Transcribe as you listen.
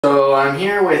So I'm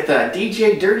here with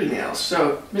DJ Dirty Nails.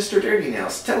 So, Mr. Dirty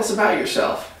Nails, tell us about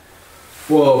yourself.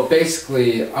 Well,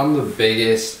 basically, I'm the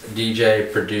biggest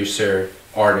DJ, producer,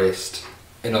 artist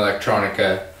in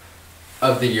electronica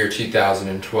of the year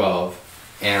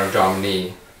 2012, Anno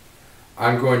Domini.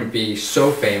 I'm going to be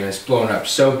so famous, blown up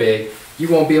so big, you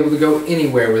won't be able to go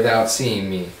anywhere without seeing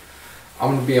me.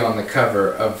 I'm going to be on the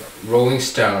cover of Rolling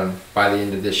Stone by the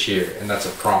end of this year, and that's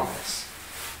a promise.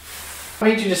 Why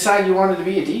did you decide you wanted to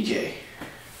be a DJ?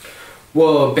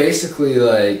 Well, basically,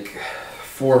 like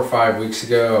 4 or 5 weeks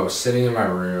ago, I was sitting in my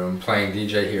room playing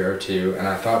DJ Hero 2, and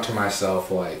I thought to myself,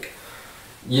 like,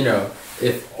 you know,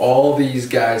 if all these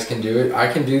guys can do it,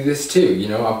 I can do this too. You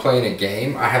know, I'm playing a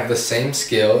game, I have the same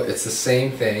skill, it's the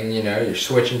same thing, you know, you're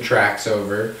switching tracks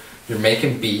over, you're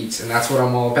making beats, and that's what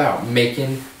I'm all about,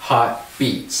 making hot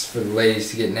beats for the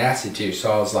ladies to get nasty to.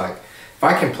 So I was like, if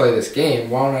I can play this game,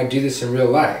 why don't I do this in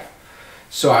real life?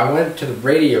 So I went to the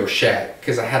Radio Shack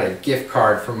because I had a gift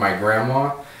card from my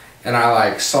grandma, and I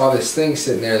like saw this thing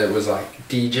sitting there that was like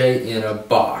DJ in a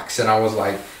box, and I was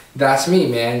like, that's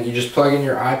me, man. You just plug in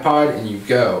your iPod and you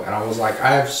go. And I was like,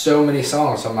 I have so many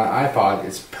songs on my iPod,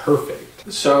 it's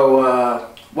perfect. So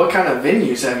what kind of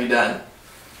venues have you done?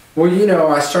 Well, you know,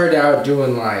 I started out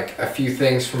doing like a few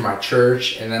things for my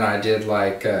church, and then I did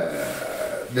like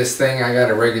this thing. I got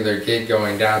a regular gig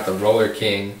going down at the Roller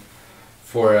King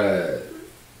for a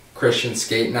Christian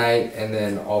skate night, and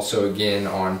then also again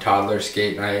on toddler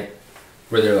skate night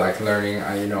where they're like learning.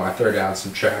 I throw down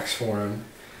some tracks for them.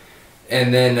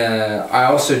 And then I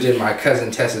also did my cousin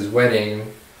Tessa's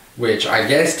wedding, which I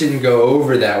guess didn't go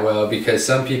over that well because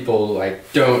some people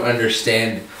like don't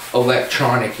understand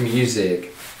electronic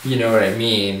music, you know what I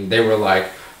mean? They were like,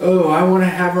 oh, I want to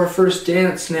have our first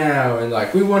dance now, and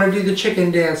like we want to do the chicken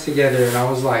dance together, and I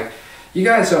was like, you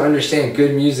guys don't understand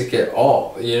good music at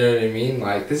all, you know what I mean?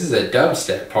 Like, this is a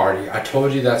dubstep party. I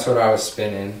told you that's what I was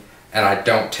spinning, and I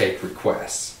don't take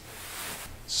requests.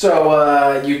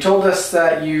 So, you told us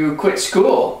that you quit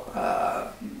school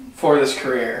for this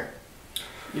career.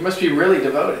 You must be really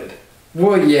devoted.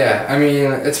 Well, yeah, I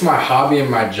mean, it's my hobby and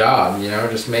my job, you know,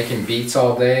 just making beats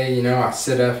all day, you know. I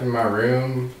sit up in my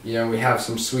room, you know, we have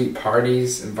some sweet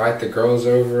parties, invite the girls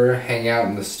over, hang out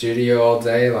in the studio all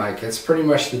day. Like, it's pretty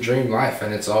much the dream life,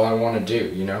 and it's all I want to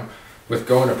do, you know. With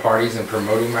going to parties and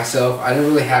promoting myself, I didn't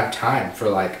really have time for,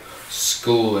 like,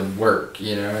 school and work,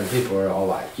 you know, and people are all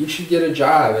like, you should get a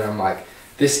job, and I'm like,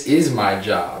 this is my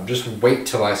job, just wait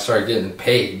till I start getting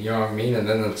paid, you know what I mean? And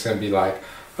then it's going to be like,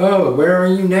 oh, where are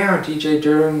you now, DJ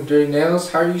Dirty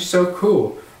Nails? How are you so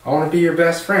cool? I want to be your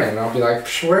best friend. And I'll be like,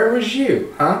 where was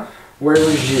you, huh? Where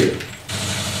was you?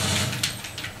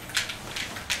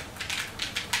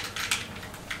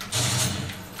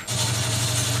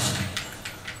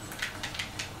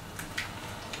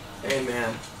 Hey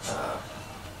man,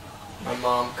 my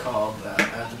mom called. I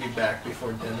have to be back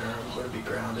before dinner. I'm going to be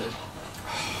grounded.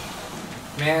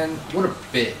 Man, what a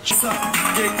bitch.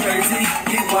 Get crazy,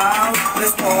 get wild,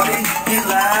 let's party, get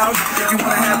loud. If you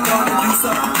wanna have fun and do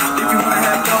something, if you wanna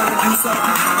have fun and do something,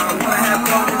 I wanna have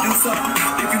fun and do something,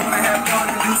 if you wanna have fun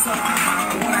and do something,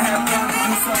 I wanna have fun.